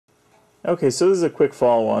Okay, so this is a quick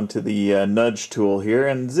follow-on to the nudge tool here,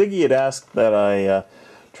 and Ziggy had asked that I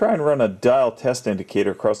try and run a dial test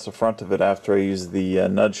indicator across the front of it after I use the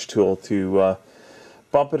nudge tool to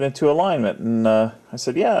bump it into alignment. And I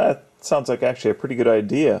said, yeah, that sounds like actually a pretty good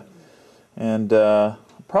idea. And the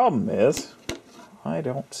problem is, I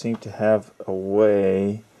don't seem to have a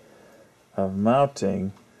way of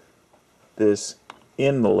mounting this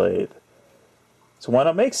in the lathe. So why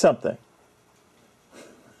not make something?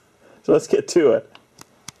 So let's get to it.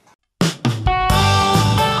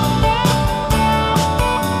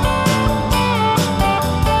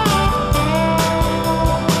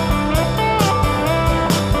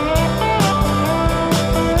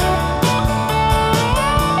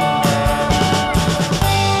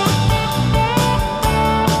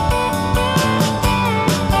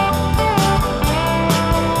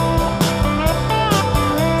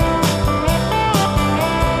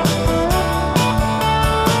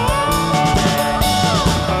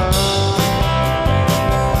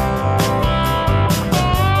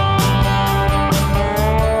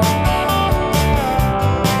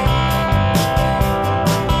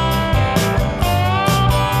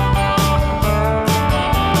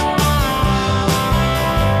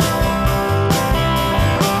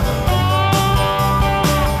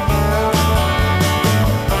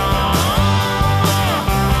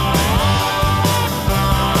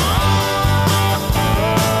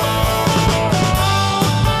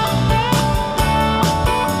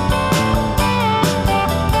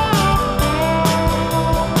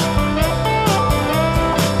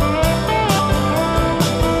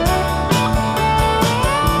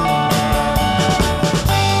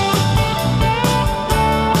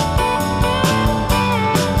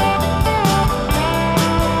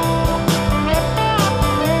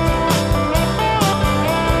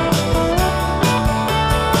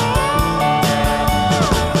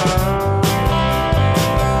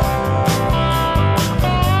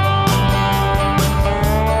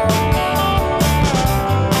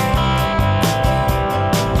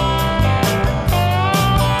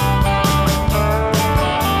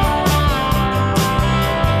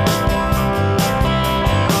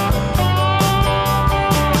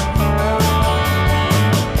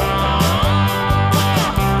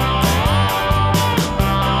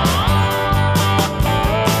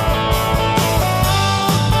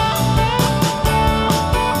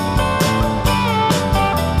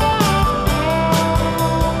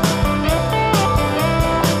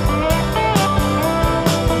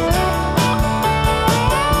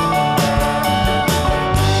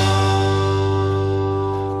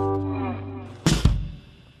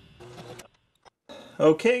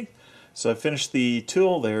 Okay, so I finished the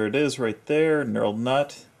tool. There it is right there, knurled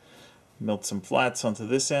nut. Milled some flats onto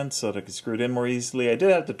this end so that I could screw it in more easily. I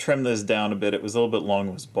did have to trim this down a bit. It was a little bit long.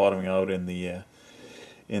 It was bottoming out in the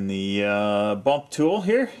bump tool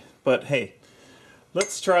here. But hey,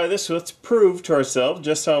 let's try this. Let's prove to ourselves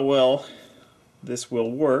just how well this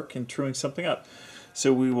will work in truing something up.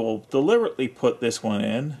 So we will deliberately put this one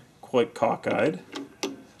in, quite cockeyed.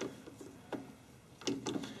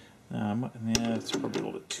 Yeah, it's probably a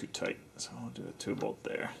little bit too tight, so I'll do it to about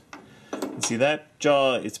there. And see that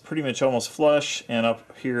jaw, it's pretty much almost flush, and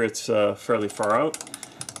up here it's fairly far out.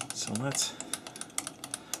 So let's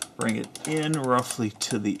bring it in roughly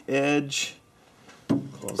to the edge.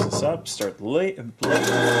 Close this up, start the lathe. You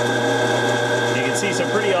can see some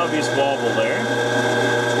pretty obvious wobble there.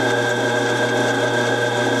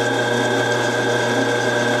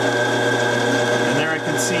 And there I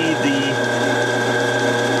can see the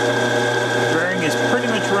bearing is pretty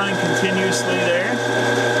much running continuously there.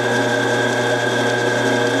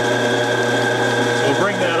 So we'll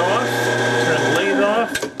bring that off, turn the lathe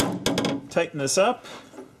off, tighten this up,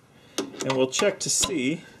 and we'll check to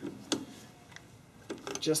see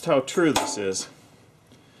just how true this is.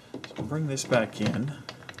 So we'll bring this back in.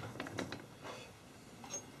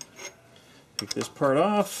 Take this part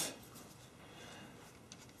off.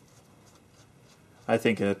 I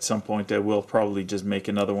think at some point I will probably just make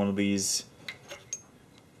another one of these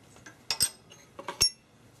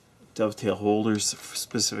dovetail holders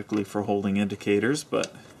specifically for holding indicators,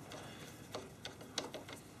 but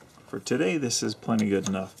for today this is plenty good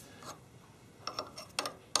enough.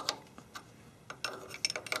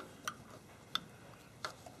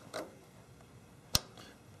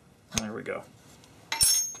 There we go.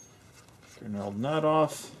 Turn our old nut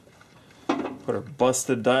off. Put our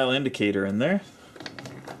busted dial indicator in there.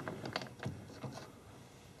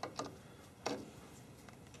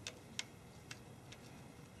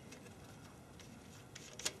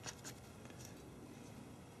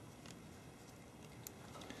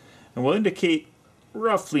 And we'll indicate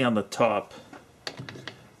roughly on the top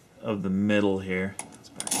of the middle here. Let's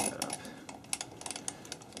back that up.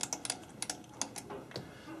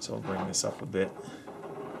 So I'll bring this up a bit.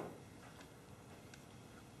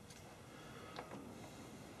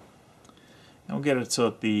 And we'll get it so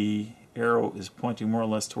that the arrow is pointing more or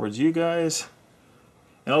less towards you guys.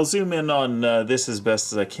 And I'll zoom in on this as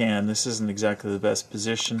best as I can. This isn't exactly the best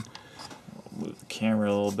position. I'll move the camera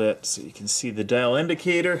a little bit so you can see the dial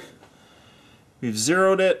indicator. We've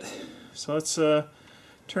zeroed it, so let's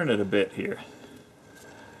turn it a bit here.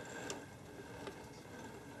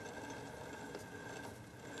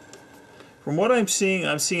 From what I'm seeing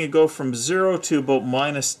it go from 0 to about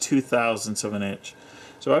 -0.002 of an inch.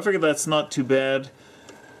 So I figure that's not too bad.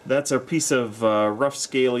 That's our piece of rough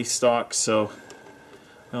scaly stock, so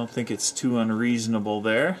I don't think it's too unreasonable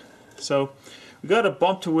there. So we got it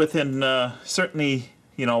bumped to within certainly,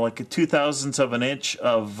 you know, like a 0.002 of an inch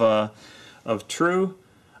of true.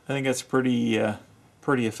 I think that's a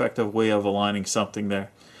pretty effective way of aligning something there.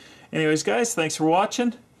 Anyways, guys, thanks for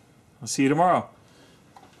watching. I'll see you tomorrow.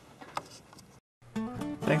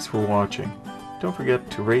 Thanks for watching. Don't forget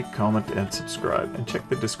to rate, comment, and subscribe, and check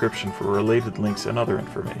the description for related links and other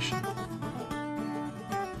information.